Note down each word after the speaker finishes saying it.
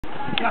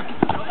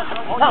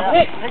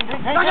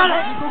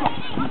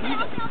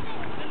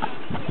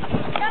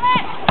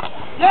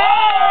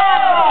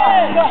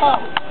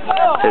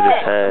Hit his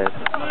head.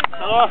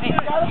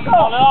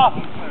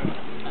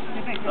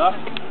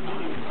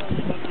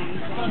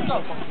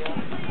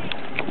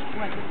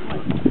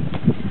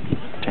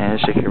 Man,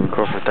 this shit can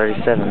record for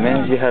 37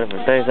 minutes. You had it for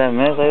 37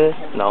 minutes like this?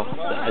 No,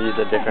 I used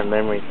a different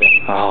memory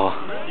thing. Oh,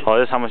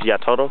 this is how much you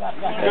got total?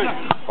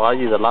 Yeah. Well, I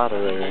use a lot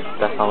of it.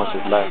 That's how much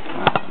is left.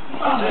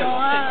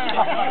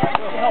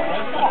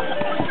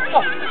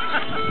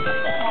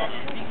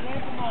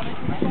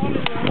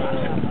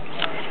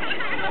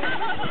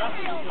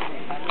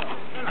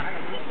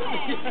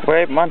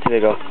 Where Monty they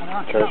go?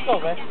 Church.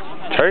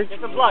 Church?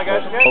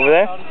 Over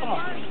there?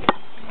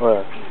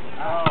 Where?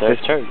 There's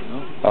church.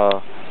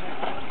 Oh.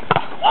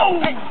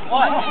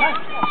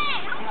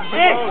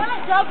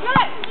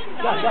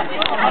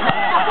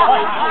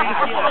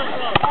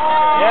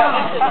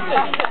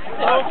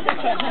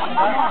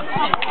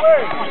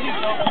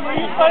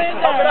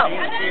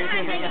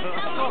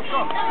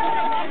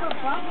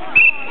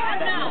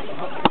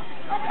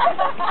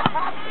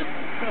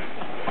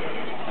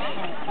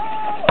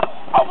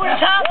 Over the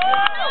top!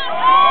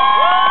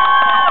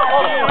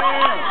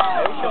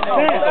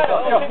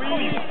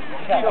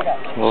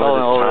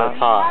 Over the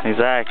top.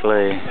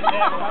 Exactly.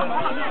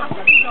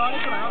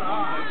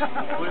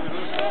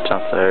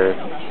 Jump third.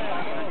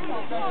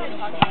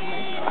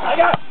 I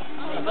got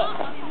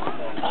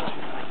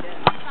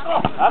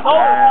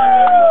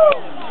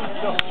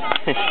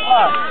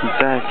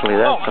Exactly,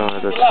 that's over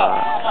the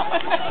top.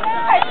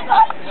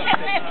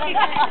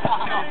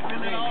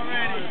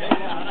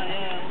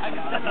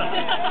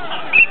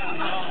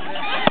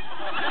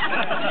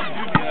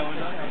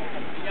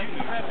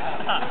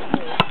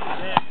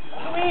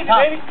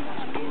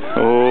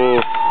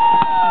 Oh.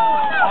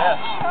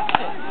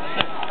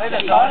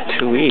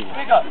 Too easy.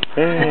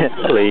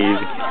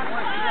 Please.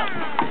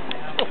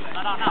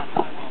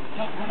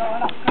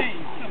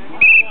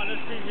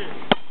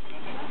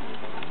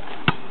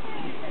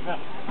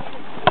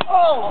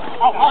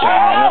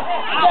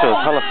 This was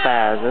hella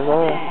fast, isn't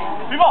it?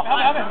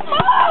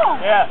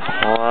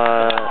 What?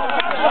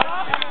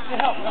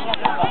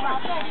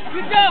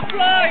 Good job,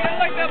 Fly! I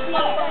like that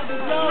blow!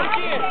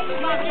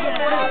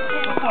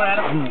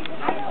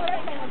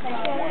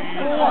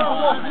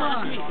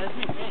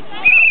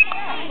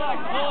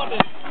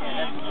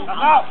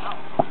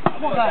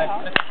 Come on, guys.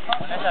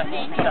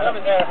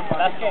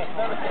 Last game.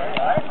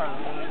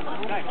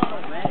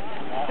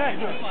 Okay,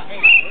 good.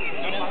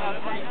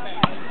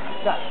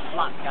 Got it.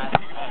 Lock, guys.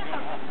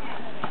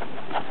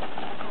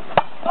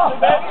 Oh,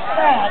 bad.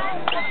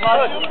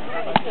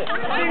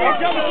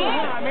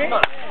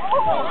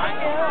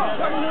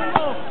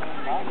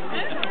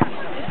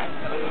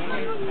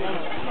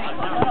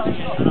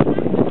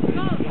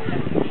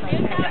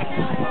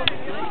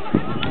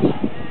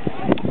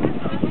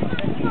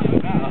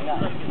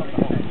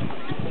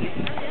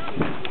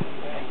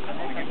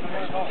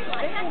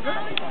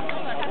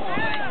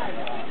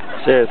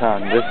 Serious, huh?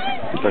 This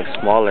looks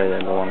smaller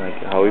than the one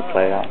like how we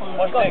play out.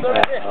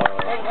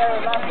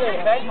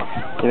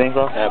 You think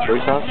so? At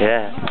Bruce House?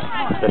 Yeah.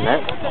 The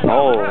net?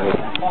 Oh,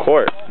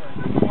 court.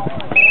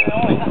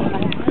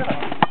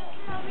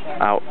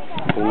 Out.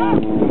 Ooh.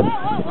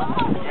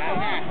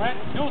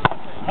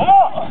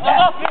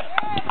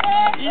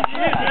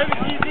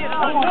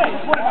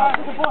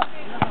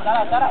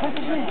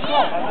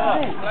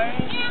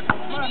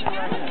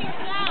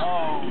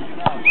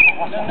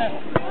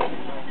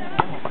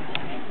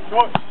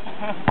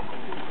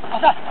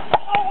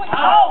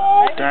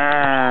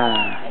 Damn.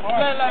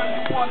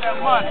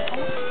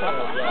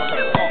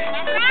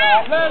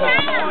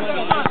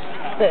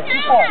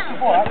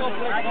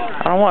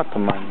 I don't want the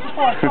money.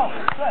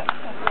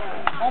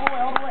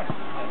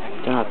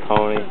 You're not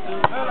Tony.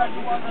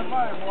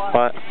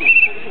 What?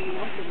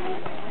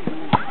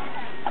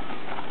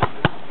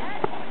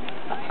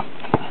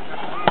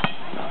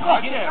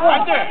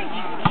 Right there.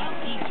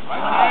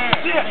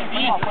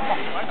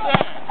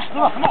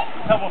 Come on.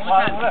 Double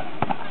five.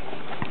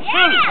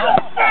 Shoot it.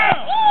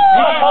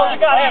 You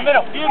got him,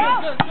 middle.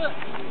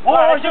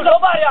 Oh, shoot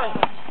nobody on you.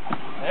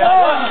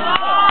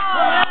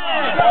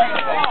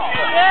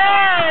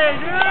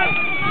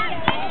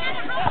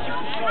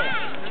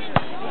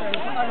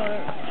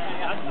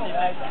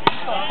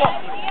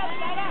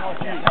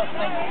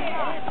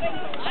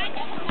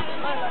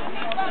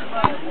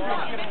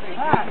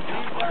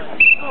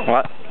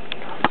 What?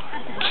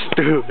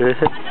 Stupid.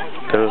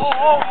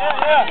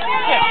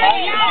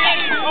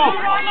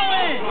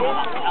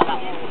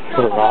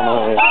 Put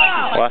Ronald in.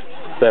 What?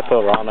 They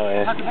put Ronald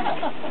in.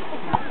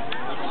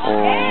 Oh!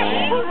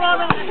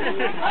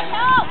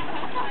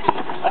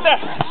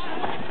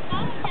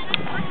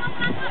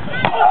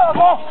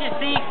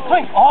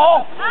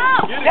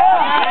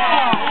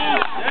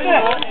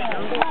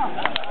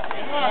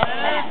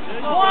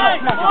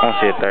 I don't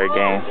see a third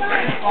game.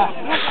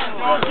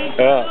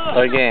 Yeah,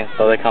 third game,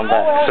 so they come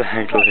back.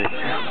 Exactly.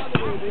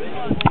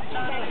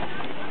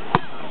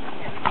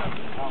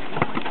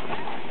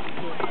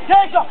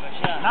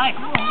 Nice.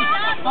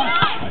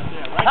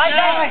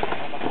 Nice.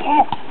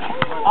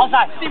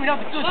 Outside. Steven, that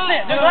was a good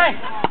sit. Do it.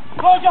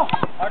 Go, Joe.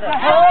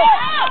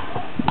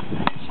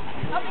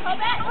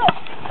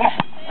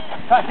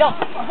 Right, go.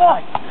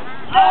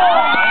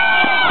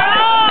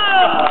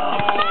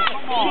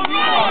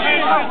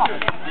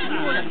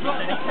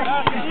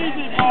 That's an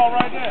easy ball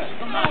right there.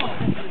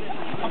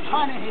 I'm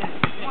trying to hit it.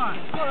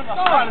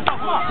 Come on.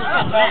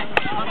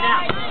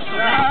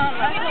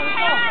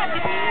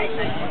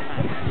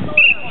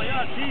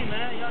 Y'all team,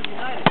 man. Y'all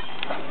united.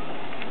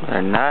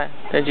 They're not.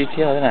 They're GTO.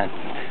 They're not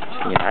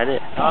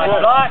united. Come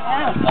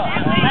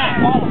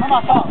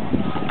on, Paul.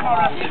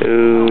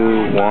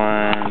 2,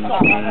 1.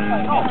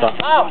 Stop.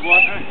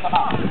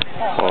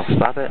 Oh,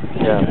 stop it.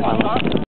 Yeah.